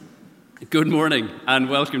Good morning and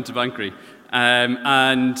welcome to Bankery.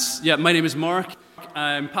 My name is Mark.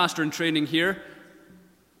 I'm pastor in training here,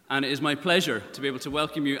 and it is my pleasure to be able to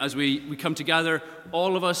welcome you as we come together.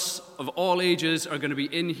 All of us of all ages are going to be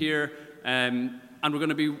in here, and we're going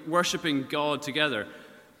to be worshiping God together.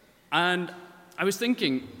 And I was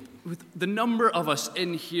thinking, with the number of us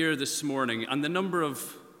in here this morning and the number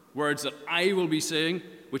of words that I will be saying,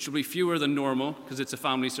 which will be fewer than normal because it's a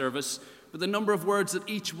family service, but the number of words that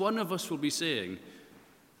each one of us will be saying,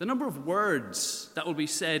 the number of words that will be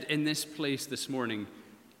said in this place this morning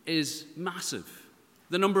is massive.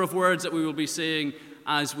 The number of words that we will be saying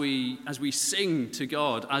as we sing to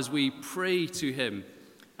God, as we pray to Him,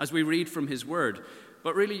 as we read from His Word.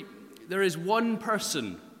 But really, there is one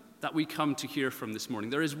person that we come to hear from this morning.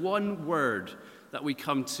 There is one word that we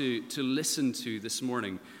come to listen to this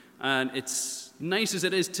morning. And it's nice as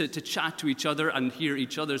it is to chat to each other and hear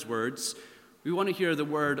each other's words, we want to hear the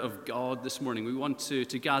word of God this morning. We want to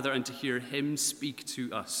gather and to hear Him speak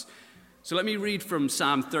to us. So let me read from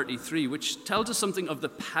Psalm 33, which tells us something of the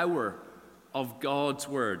power of God's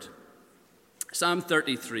word. Psalm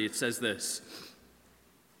 33, it says this: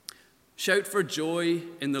 "Shout for joy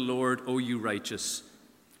in the Lord, O you righteous.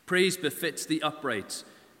 Praise befits the upright.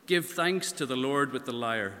 Give thanks to the Lord with the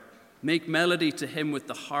lyre. Make melody to Him with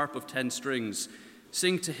the harp of 10 strings.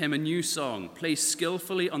 Sing to Him a new song. Play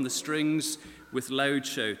skillfully on the strings with loud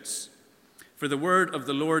shouts. For the word of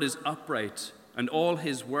the Lord is upright, and all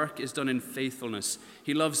His work is done in faithfulness.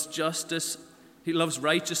 He loves justice. He loves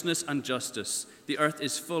righteousness and justice. The earth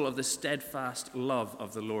is full of the steadfast love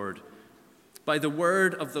of the Lord. By the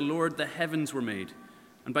word of the Lord the heavens were made,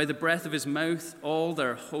 and by the breath of His mouth all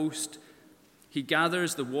their host. He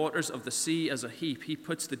gathers the waters of the sea as a heap. He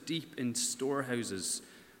puts the deep in storehouses.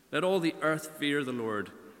 Let all the earth fear the Lord.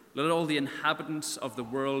 Let all the inhabitants of the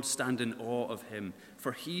world stand in awe of Him.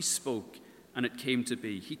 For He spoke, and it came to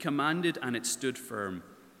be. He commanded, and it stood firm.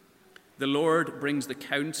 The Lord brings the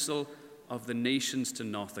counsel of the nations to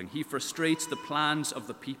nothing. He frustrates the plans of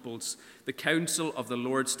the peoples. The counsel of the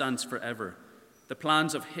Lord stands forever, the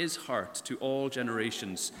plans of His heart to all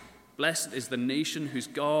generations. Blessed is the nation whose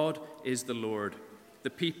God is the Lord, the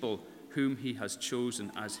people whom He has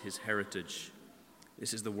chosen as His heritage."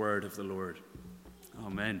 This is the word of the Lord.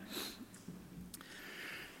 Amen.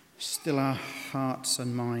 Still our hearts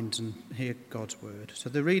and minds and hear God's word. So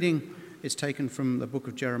the reading is taken from the book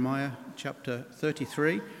of Jeremiah, chapter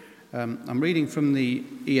 33. I'm reading from the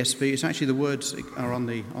ESV. It's actually the words are on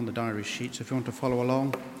the diary sheet, so if you want to follow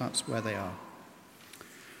along, that's where they are.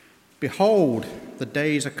 "Behold, the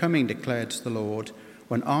days are coming, declares the Lord,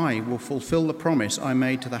 when I will fulfill the promise I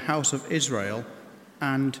made to the house of Israel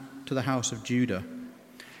and to the house of Judah.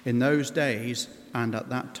 In those days and at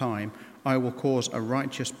that time, I will cause a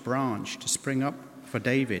righteous branch to spring up for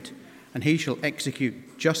David, and he shall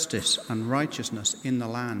execute justice and righteousness in the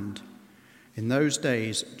land. In those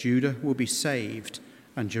days, Judah will be saved,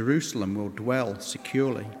 and Jerusalem will dwell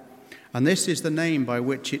securely. And this is the name by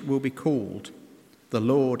which it will be called: The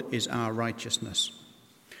Lord is our righteousness.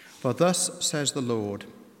 For thus says the Lord,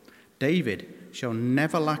 David shall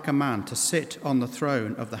never lack a man to sit on the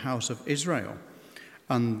throne of the house of Israel,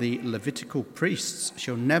 and the Levitical priests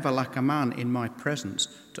shall never lack a man in my presence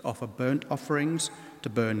to offer burnt offerings, to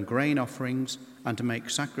burn grain offerings, and to make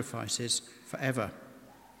sacrifices forever."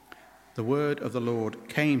 The word of the Lord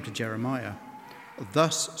came to Jeremiah.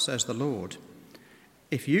 "Thus says the Lord,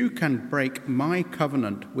 if you can break my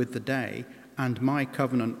covenant with the day and my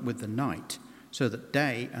covenant with the night, so that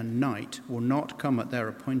day and night will not come at their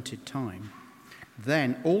appointed time,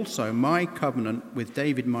 then also my covenant with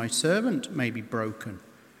David my servant may be broken,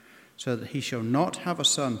 so that he shall not have a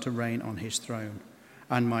son to reign on his throne,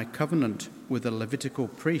 and my covenant with the Levitical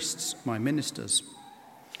priests, my ministers.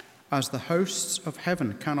 As the hosts of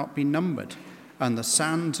heaven cannot be numbered, and the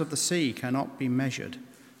sands of the sea cannot be measured,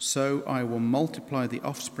 so I will multiply the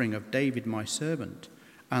offspring of David my servant,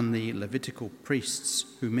 and the Levitical priests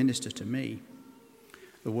who minister to me."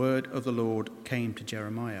 The word of the Lord came to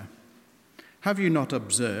Jeremiah. "Have you not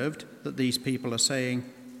observed that these people are saying,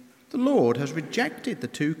 'The Lord has rejected the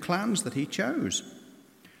 2 clans that He chose'?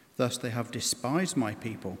 Thus they have despised my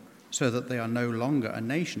people, so that they are no longer a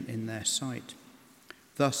nation in their sight.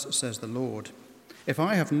 Thus says the Lord, if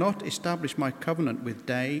I have not established my covenant with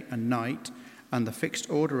day and night and the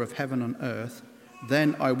fixed order of heaven and earth,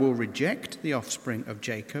 then I will reject the offspring of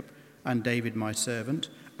Jacob and David my servant,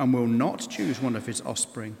 and will not choose one of his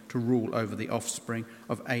offspring to rule over the offspring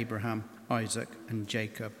of Abraham, Isaac, and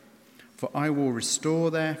Jacob. For I will restore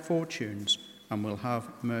their fortunes and will have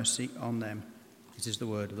mercy on them." This is the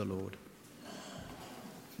word of the Lord.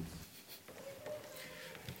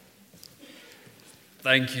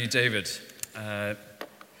 Thank you, David.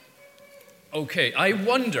 Okay, I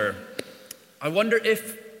wonder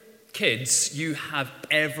if kids, you have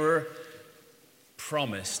ever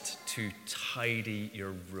promised to tidy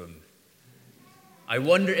your room. I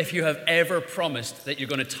wonder if you have ever promised that you're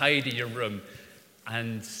going to tidy your room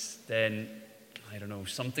and then, I don't know,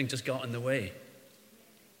 something just got in the way.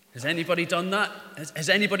 Has anybody done that? Has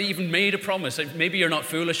anybody even made a promise? Maybe you're not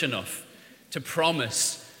foolish enough to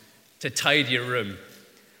promise to tidy your room.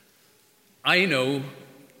 I know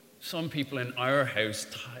some people in our house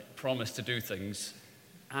promise to do things,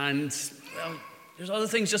 and, well, there's other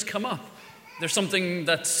things just come up. There's something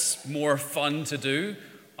that's more fun to do,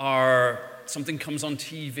 or something comes on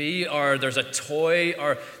TV, or there's a toy,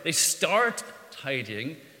 or they start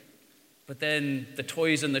tidying, but then the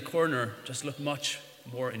toys in the corner just look much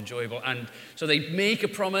more enjoyable. And so they make a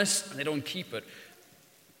promise and they don't keep it.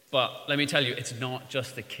 But let me tell you, it's not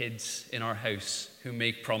just the kids in our house who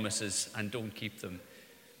make promises and don't keep them.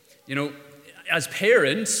 You know, as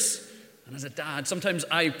parents and as a dad, sometimes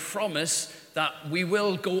I promise that we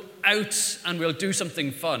will go out and we'll do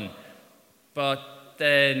something fun. But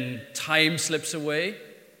then time slips away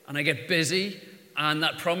and I get busy, and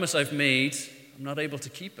that promise I've made, I'm not able to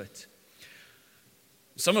keep it.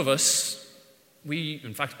 Some of us,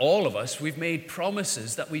 in fact, all of us, we've made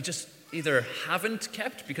promises that we just either haven't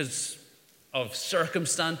kept because of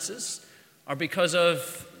circumstances or because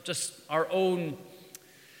of just our own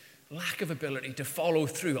lack of ability to follow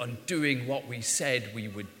through on doing what we said we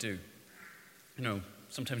would do. You know,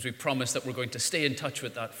 sometimes we promise that we're going to stay in touch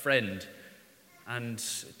with that friend, and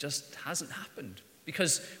it just hasn't happened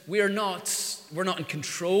because we're not in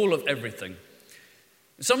control of everything.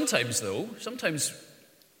 Sometimes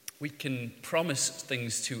we can promise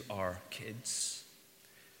things to our kids,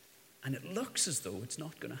 and it looks as though it's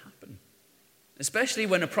not going to happen. Especially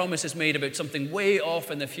when a promise is made about something way off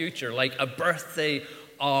in the future, like a birthday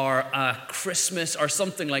or a Christmas or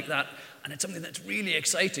something like that, and it's something that's really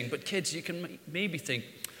exciting. But kids, you can maybe think,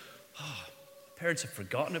 parents have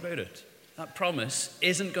forgotten about it. That promise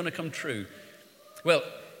isn't going to come true. Well,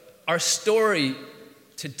 our story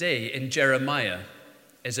today in Jeremiah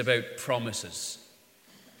is about promises.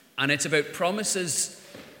 And it's about promises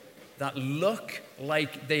that look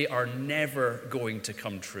like they are never going to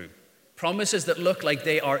come true. Promises that look like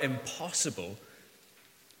they are impossible,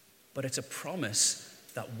 but it's a promise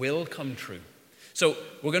that will come true. So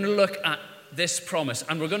we're going to look at this promise,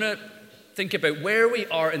 and we're going to think about where we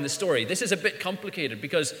are in the story. This is a bit complicated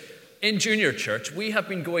because in junior church, we have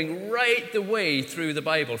been going right the way through the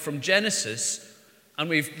Bible, from Genesis. And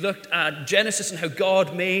we've looked at Genesis and how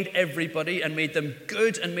God made everybody and made them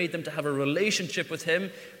good and made them to have a relationship with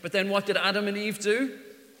him. But then what did Adam and Eve do?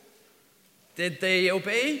 Did they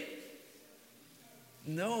obey?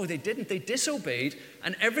 No, they didn't. They disobeyed,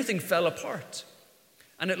 and everything fell apart.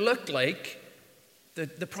 And it looked like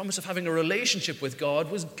the promise of having a relationship with God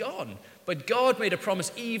was gone. But God made a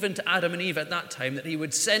promise even to Adam and Eve at that time that he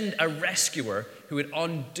would send a rescuer who would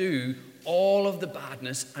undo all of the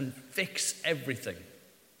badness and fix everything.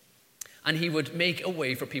 And he would make a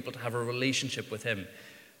way for people to have a relationship with him.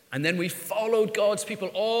 And then we followed God's people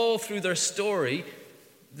all through their story.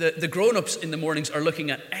 The grown-ups in the mornings are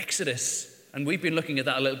looking at Exodus, and we've been looking at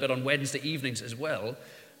that a little bit on Wednesday evenings as well,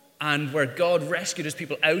 and where God rescued his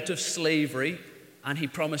people out of slavery, and he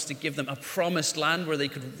promised to give them a promised land where they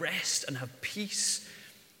could rest and have peace.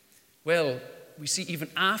 Well, we see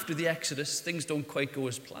even after the Exodus, things don't quite go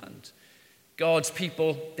as planned. God's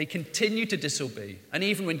people, they continue to disobey. And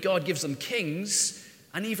even when God gives them kings,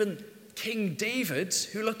 and even King David,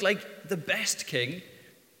 who looked like the best king,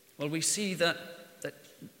 well, we see that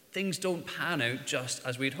things don't pan out just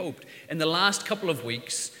as we'd hoped. In the last couple of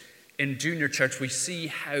weeks in junior church, we see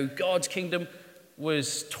how God's kingdom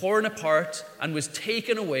was torn apart and was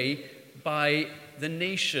taken away by the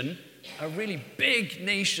nation, a really big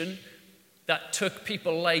nation that took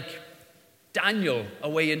people like Daniel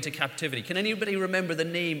away into captivity. Can anybody remember the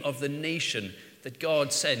name of the nation that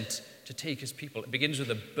God sent to take his people? It begins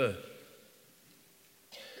with a B.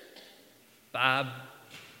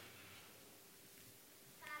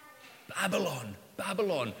 Babylon.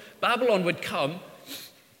 Babylon would come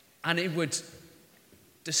and it would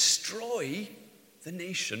destroy the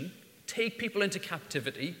nation, take people into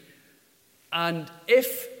captivity, and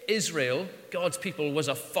if Israel, God's people, was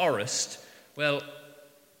a forest, well,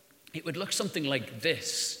 it would look something like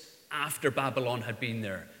this after Babylon had been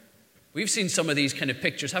there. We've seen some of these kind of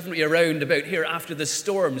pictures, haven't we, around about here after the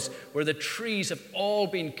storms, where the trees have all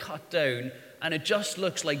been cut down and it just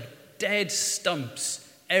looks like dead stumps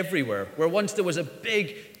everywhere. Where once there was a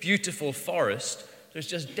big, beautiful forest, there's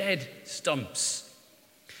just dead stumps.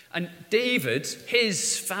 And David,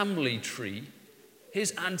 his family tree,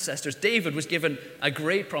 his ancestors, David was given a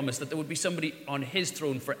great promise that there would be somebody on his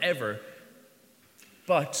throne forever.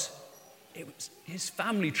 But his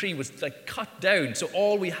family tree was like cut down, so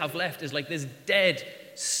all we have left is like this dead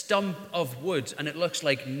stump of wood, and it looks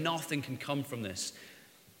like nothing can come from this.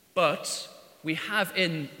 But we have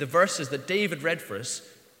in the verses that David read for us,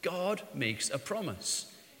 God makes a promise.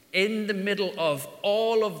 In the middle of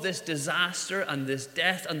all of this disaster and this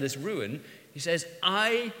death and this ruin, he says,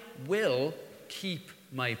 I will keep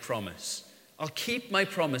my promise. I'll keep my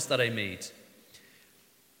promise that I made.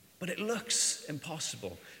 But it looks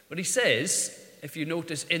impossible. But he says, if you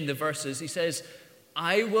notice in the verses, he says,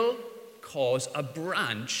 I will cause a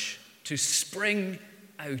branch to spring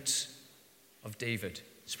out of David.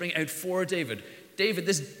 Spring out for David. David,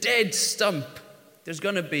 this dead stump, there's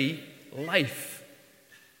going to be life.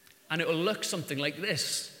 And it will look something like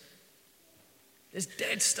this. This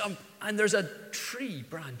dead stump, and there's a tree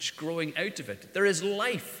branch growing out of it. There is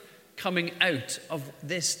life coming out of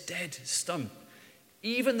this dead stump.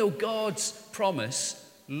 Even though God's promise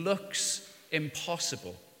looks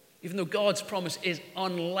impossible, even though God's promise is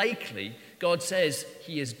unlikely, God says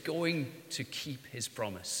he is going to keep his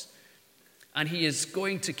promise. And he is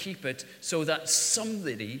going to keep it so that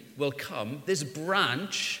somebody will come, this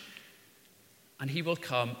branch, and he will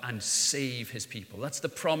come and save his people. That's the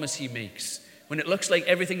promise he makes. When it looks like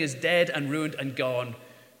everything is dead and ruined and gone,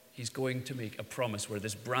 he's going to make a promise where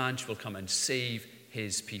this branch will come and save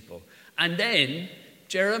his people. And then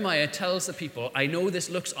Jeremiah tells the people, I know this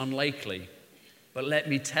looks unlikely, but let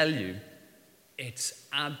me tell you, it's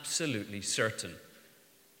absolutely certain.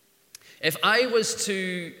 If I was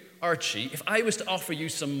to, Archie, if I was to offer you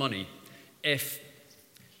some money, if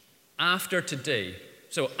after today,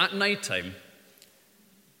 so at night time,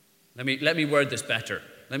 let me word this better.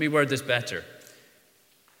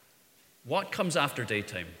 What comes after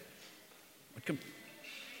daytime?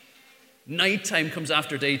 Nighttime comes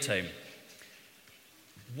after daytime.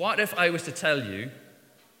 What if I was to tell you,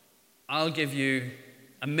 I'll give you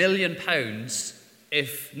 £1 million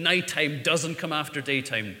if nighttime doesn't come after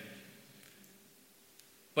daytime,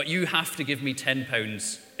 but you have to give me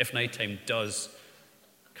 £10 if nighttime does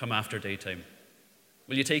come after daytime?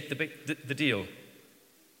 Will you take the deal?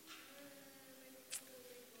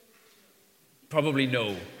 Probably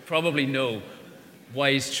no.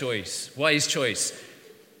 Wise choice.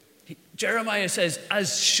 Jeremiah says,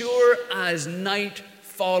 as sure as night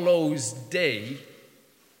follows day,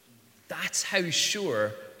 that's how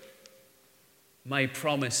sure my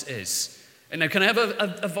promise is. And now can I have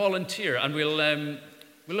a volunteer, and we'll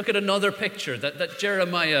look at another picture that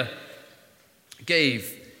Jeremiah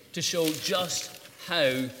gave to show just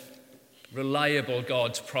how reliable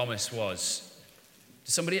God's promise was.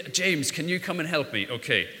 Somebody, James, can you come and help me?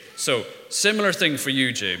 Okay, so similar thing for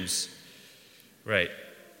you, James. Right,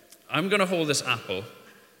 I'm going to hold this apple,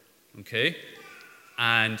 okay,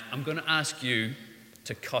 and I'm going to ask you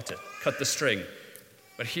to cut the string.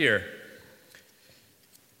 But here,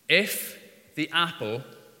 if the apple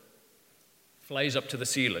flies up to the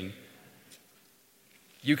ceiling,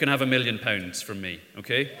 you can have £1 million from me,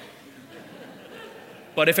 okay?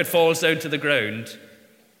 But if it falls down to the ground,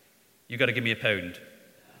 you got to give me £1.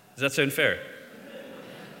 Does that sound fair?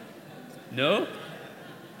 No?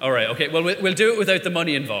 All right, okay. Well, we'll do it without the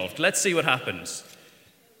money involved. Let's see what happens.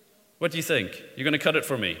 What do you think? You're going to cut it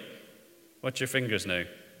for me? Watch your fingers now.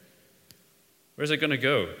 Where's it going to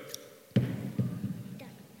go?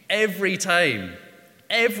 Every time.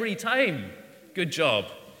 Good job.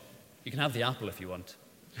 You can have the apple if you want.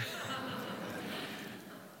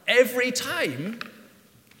 Every time,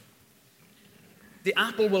 the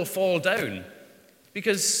apple will fall down.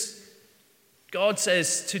 Because God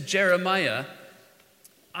says to Jeremiah,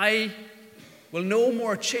 I will no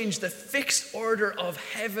more change the fixed order of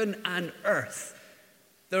heaven and earth.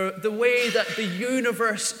 The way that the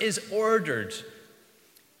universe is ordered.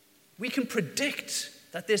 We can predict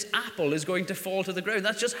that this apple is going to fall to the ground.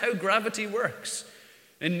 That's just how gravity works.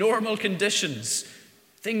 In normal conditions,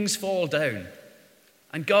 things fall down.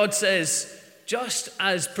 And God says, just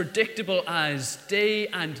as predictable as day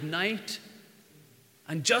and night,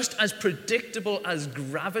 and just as predictable as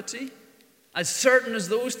gravity, as certain as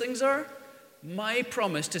those things are, my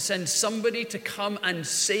promise to send somebody to come and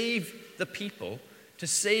save the people, to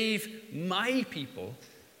save my people,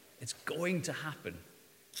 it's going to happen.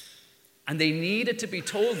 And they needed to be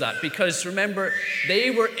told that because, remember,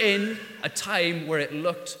 they were in a time where it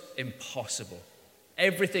looked impossible.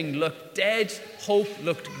 Everything looked dead, hope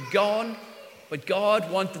looked gone, but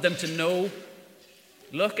God wanted them to know,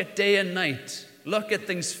 look at day and night. look at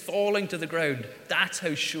things falling to the ground. That's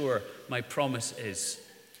how sure my promise is.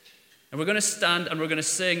 And we're going to stand and we're going to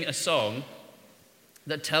sing a song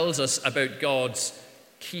that tells us about God's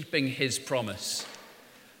keeping his promise.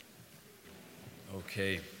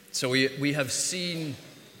 Okay, so we have seen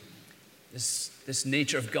this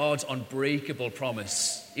nature of God's unbreakable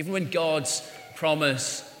promise. Even when God's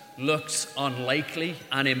promise looks unlikely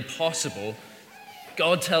and impossible,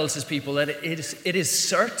 God tells his people that it is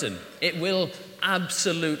certain. It will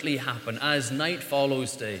absolutely happen. As night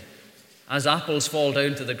follows day, as apples fall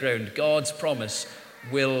down to the ground, God's promise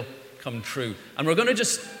will come true. And we're going to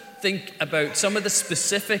just think about some of the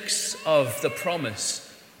specifics of the promise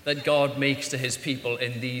that God makes to his people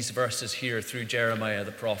in these verses here through Jeremiah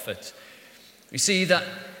the prophet. We see that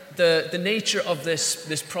the nature of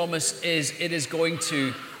this promise is it is going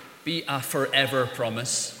to be a forever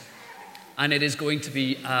promise, and it is going to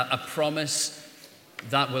be a promise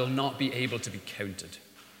that will not be able to be counted.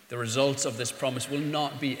 The results of this promise will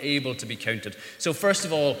not be able to be counted. So first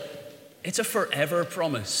of all, it's a forever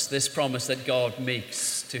promise, this promise that God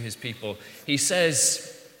makes to his people. He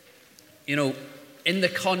says, in the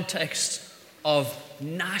context of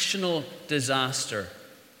national disaster,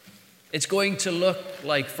 it's going to look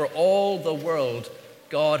like for all the world,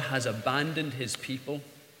 God has abandoned his people.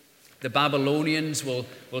 The Babylonians will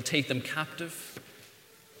take them captive.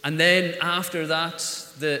 And then after that,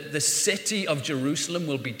 the city of Jerusalem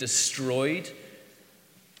will be destroyed.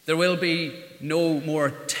 There will be no more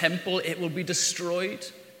temple. It will be destroyed.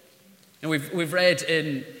 And we've read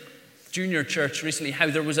in junior church recently how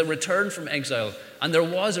there was a return from exile and there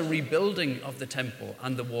was a rebuilding of the temple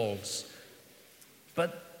and the walls.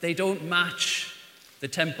 But they don't match the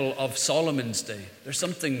temple of Solomon's day. There's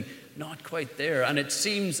something not quite there. And it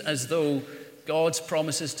seems as though God's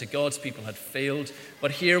promises to God's people had failed.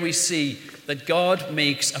 But here we see that God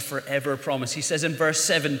makes a forever promise. He says in verse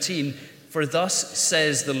 17, "For thus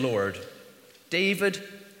says the Lord, David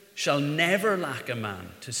shall never lack a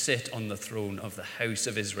man to sit on the throne of the house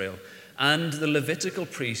of Israel, and the Levitical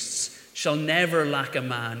priests shall never lack a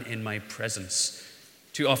man in my presence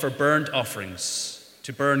to offer burnt offerings,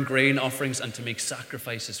 to burn grain offerings, and to make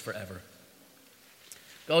sacrifices forever."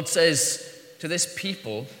 God says to this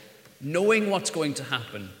people, knowing what's going to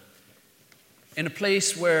happen, in a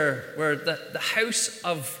place where the house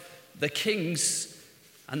of the kings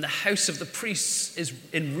and the house of the priests is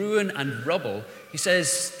in ruin and rubble, he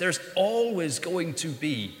says there's always going to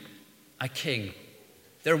be a king.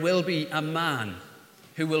 There will be a man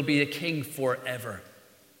who will be a king forever.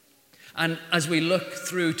 And as we look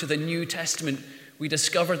through to the New Testament, we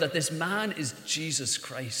discover that this man is Jesus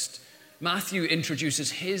Christ. Matthew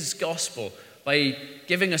introduces his gospel by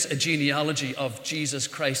giving us a genealogy of Jesus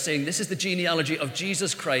Christ, saying this is the genealogy of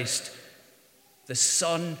Jesus Christ, the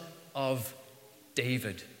son of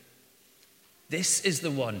David. This is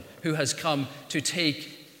the one who has come to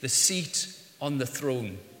take the seat on the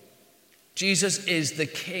throne. Jesus is the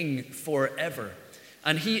king forever.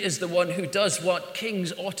 And he is the one who does what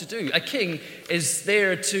kings ought to do. A king is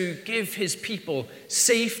there to give his people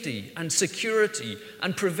safety and security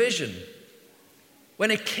and provision. When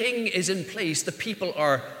a king is in place, the people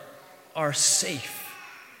are safe.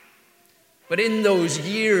 But in those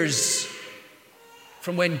years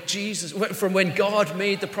from when God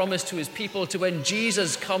made the promise to his people to when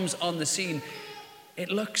Jesus comes on the scene, it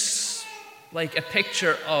looks like a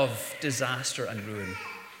picture of disaster and ruin.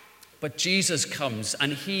 But Jesus comes,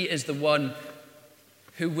 and he is the one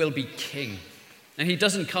who will be king. And he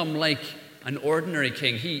doesn't come like an ordinary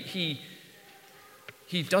king. He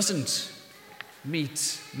doesn't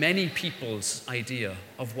meet many people's idea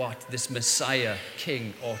of what this Messiah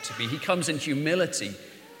king ought to be. He comes in humility.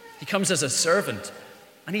 He comes as a servant,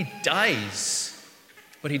 and he dies.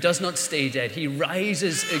 But he does not stay dead. He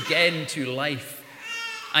rises again to life,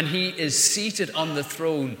 and he is seated on the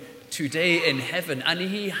throne today in heaven, and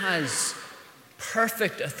he has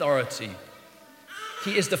perfect authority.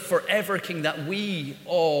 He is the forever king that we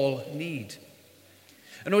all need.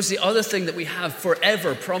 And notice the other thing that we have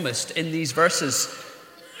forever promised in these verses.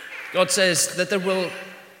 God says that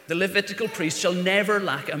the Levitical priest shall never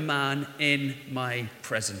lack a man in my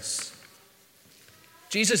presence.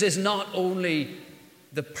 Jesus is not only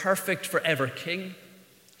the perfect forever king,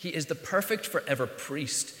 he is the perfect forever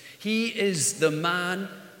priest. He is the man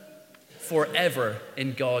forever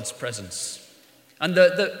in God's presence. And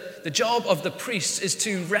the job of the priest is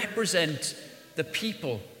to represent the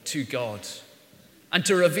people to God and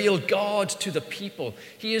to reveal God to the people.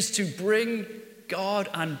 He is to bring God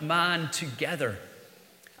and man together.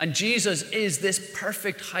 And Jesus is this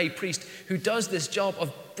perfect high priest who does this job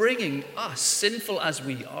of bringing us, sinful as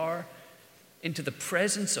we are, into the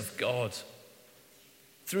presence of God.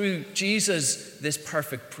 Through Jesus, this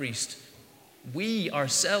perfect priest, we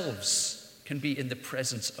ourselves can be in the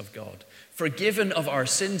presence of God, forgiven of our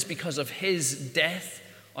sins because of his death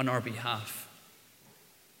on our behalf.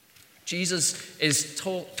 Jesus is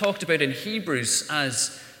talked about in Hebrews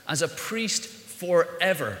as a priest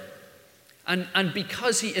forever. And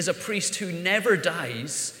because he is a priest who never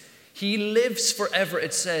dies, he lives forever,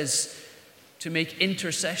 it says, to make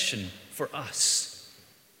intercession for us.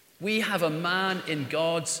 We have a man in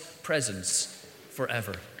God's presence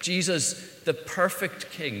forever. Jesus, the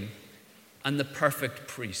perfect king and the perfect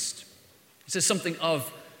priest. This is something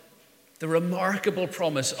of the remarkable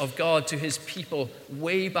promise of God to his people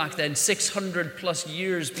way back then, 600 plus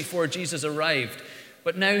years before Jesus arrived.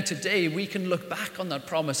 But now today we can look back on that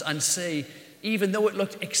promise and say, even though it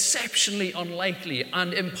looked exceptionally unlikely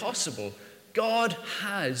and impossible, God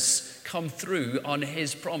has come through on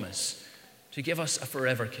his promise to give us a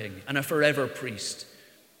forever king and a forever priest.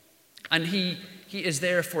 And he is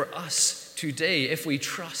there for us today if we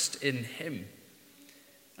trust in him.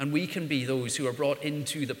 And we can be those who are brought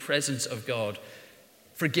into the presence of God,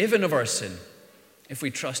 forgiven of our sin, if we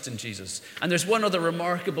trust in Jesus. And there's one other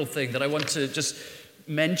remarkable thing that I want to just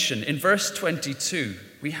mention. In verse 22,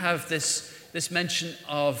 we have this mention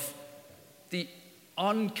of the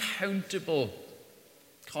uncountable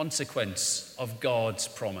consequence of God's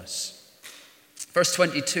promise. Verse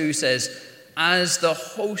 22 says, as the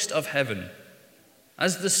host of heaven,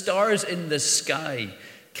 as the stars in the sky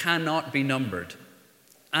cannot be numbered,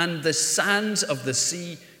 and the sands of the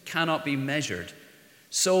sea cannot be measured,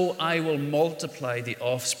 so I will multiply the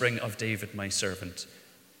offspring of David my servant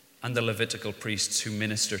and the Levitical priests who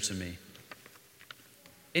minister to me.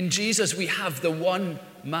 In Jesus we have the one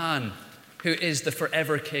man who is the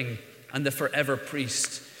forever king and the forever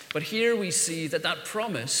priest. But here we see that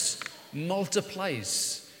promise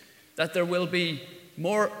multiplies, that there will be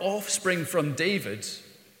more offspring from David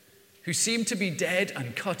who seem to be dead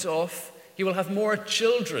and cut off. He will have more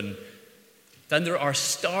children than there are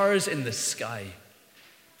stars in the sky.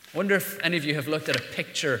 I wonder if any of you have looked at a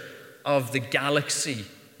picture of the galaxy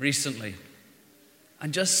recently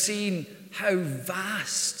and just seen how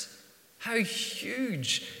vast, how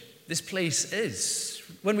huge this place is.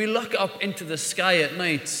 When we look up into the sky at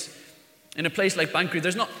night, in a place like Banbury,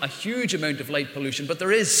 there's not a huge amount of light pollution, but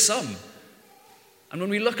there is some. And when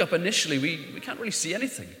we look up initially, we can't really see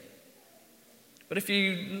anything. But if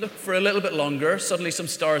you look for a little bit longer, suddenly some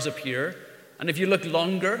stars appear. And if you look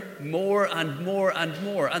longer, more and more and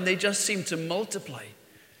more, and they just seem to multiply.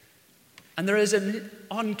 And there is an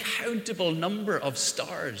uncountable number of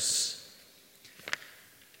stars.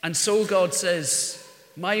 And so God says,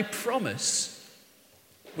 my promise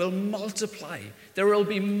will multiply. There will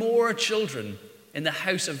be more children in the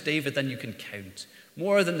house of David than you can count,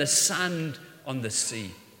 more than the sand on the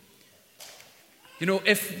sea. You know,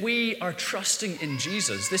 if we are trusting in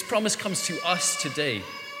Jesus, this promise comes to us today.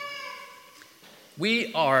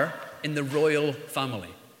 We are in the royal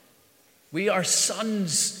family. We are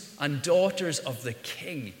sons and daughters of the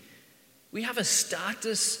King. We have a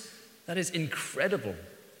status that is incredible.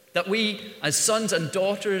 That we, as sons and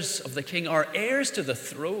daughters of the King, are heirs to the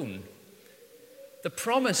throne. The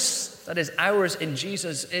promise that is ours in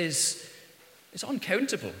Jesus is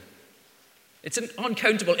uncountable. It's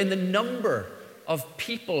uncountable in the number of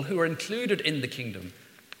people who are included in the kingdom.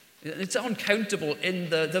 It's uncountable in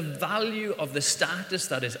the value of the status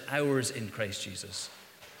that is ours in Christ Jesus.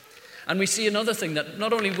 And we see another thing, that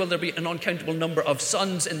not only will there be an uncountable number of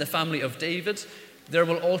sons in the family of David, there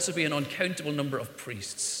will also be an uncountable number of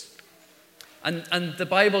priests. And the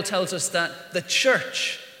Bible tells us that the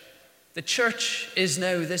church is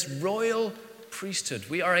now this royal priesthood.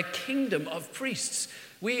 We are a kingdom of priests.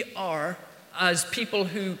 We are, as people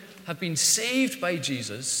who have been saved by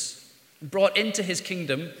Jesus, brought into his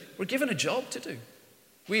kingdom, we're given a job to do.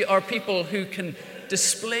 We are people who can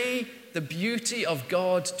display the beauty of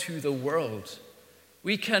God to the world.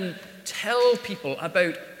 We can tell people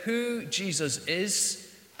about who Jesus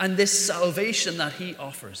is and this salvation that he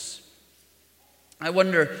offers. I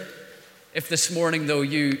wonder if this morning, though,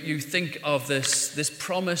 you think of this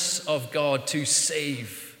promise of God to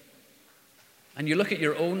save, and you look at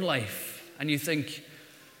your own life and you think,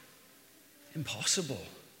 impossible.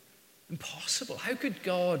 How could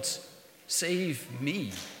God save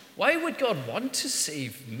me? Why would God want to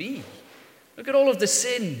save me? Look at all of the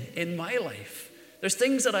sin in my life. There's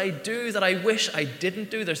things that I do that I wish I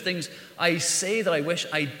didn't do. There's things I say that I wish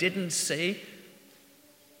I didn't say.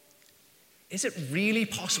 Is it really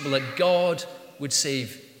possible that God would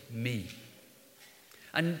save me?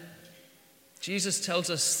 And Jesus tells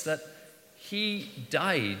us that he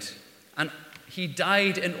died. And he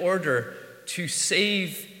died in order to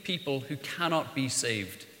save people who cannot be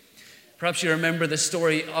saved. Perhaps you remember the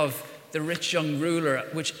story of the rich young ruler,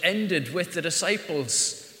 which ended with the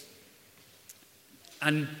disciples.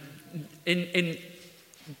 And in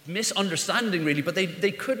misunderstanding, really, but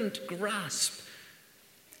they couldn't grasp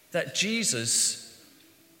that Jesus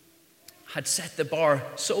had set the bar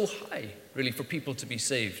so high, really, for people to be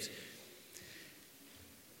saved.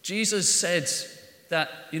 Jesus said that,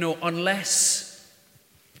 unless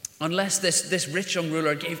this rich young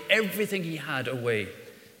ruler gave everything he had away,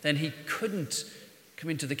 then he couldn't come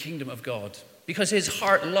into the kingdom of God, because his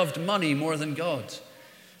heart loved money more than God.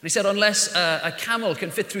 And he said, unless a camel can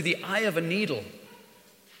fit through the eye of a needle,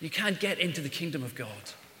 you can't get into the kingdom of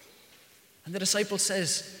God. And the disciple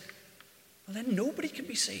says, well, then nobody can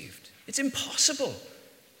be saved. It's impossible.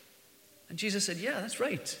 And Jesus said, yeah, that's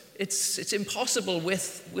right. It's impossible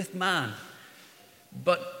with man.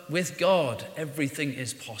 But with God, everything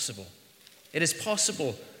is possible. It is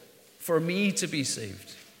possible for me to be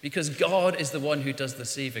saved, because God is the one who does the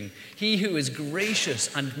saving. He who is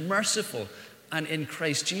gracious and merciful, and in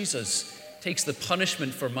Christ Jesus takes the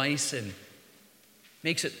punishment for my sin,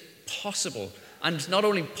 makes it possible, and not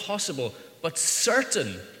only possible, but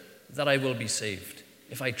certain that I will be saved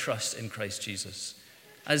if I trust in Christ Jesus.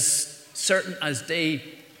 As certain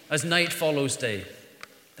as night follows day.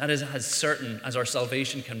 That is as certain as our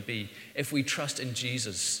salvation can be if we trust in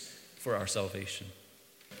Jesus for our salvation.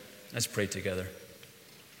 Let's pray together.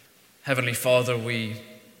 Heavenly Father, we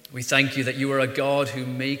thank you that you are a God who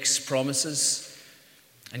makes promises,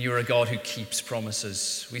 and you are a God who keeps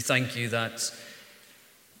promises. We thank you that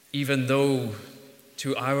even though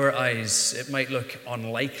to our eyes it might look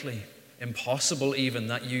unlikely, impossible even,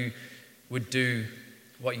 that you would do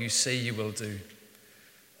what you say you will do.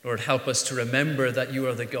 Lord, help us to remember that you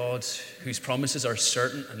are the God whose promises are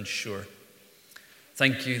certain and sure.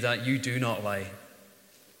 Thank you that you do not lie.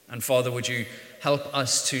 And Father, would you help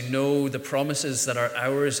us to know the promises that are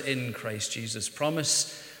ours in Christ Jesus,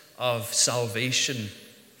 promise of salvation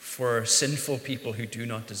for sinful people who do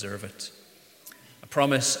not deserve it, a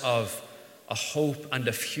promise of a hope and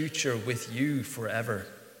a future with you forever.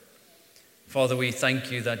 Father, we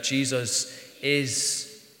thank you that Jesus is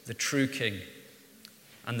the true King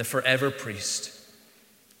and the forever priest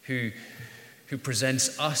who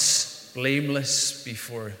presents us blameless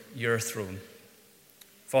before your throne.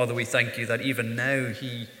 Father, we thank you that even now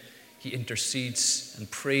he intercedes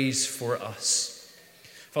and prays for us.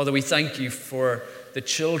 Father, we thank you for the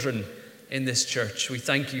children in this church. We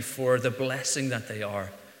thank you for the blessing that they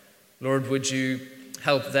are. Lord, would you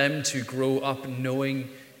help them to grow up knowing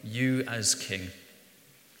you as King.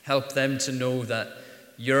 Help them to know that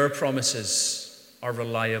your promises are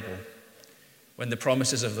reliable when the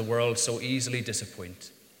promises of the world so easily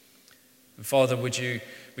disappoint. And Father, would you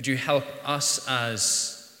help us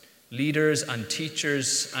as leaders and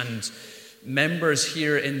teachers and members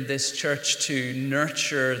here in this church to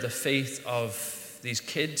nurture the faith of these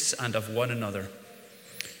kids and of one another.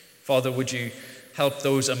 Father, would you help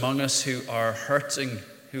those among us who are hurting,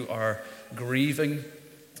 who are grieving,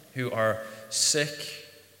 who are sick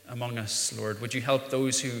among us, Lord. Would you help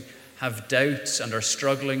those who have doubts and are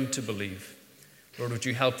struggling to believe? Lord, would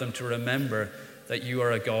you help them to remember that you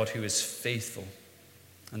are a God who is faithful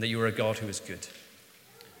and that you are a God who is good.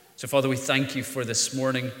 So, Father, we thank you for this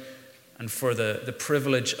morning and for the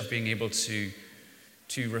privilege of being able to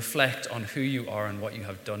reflect on who you are and what you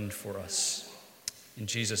have done for us. In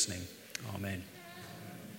Jesus' name, amen.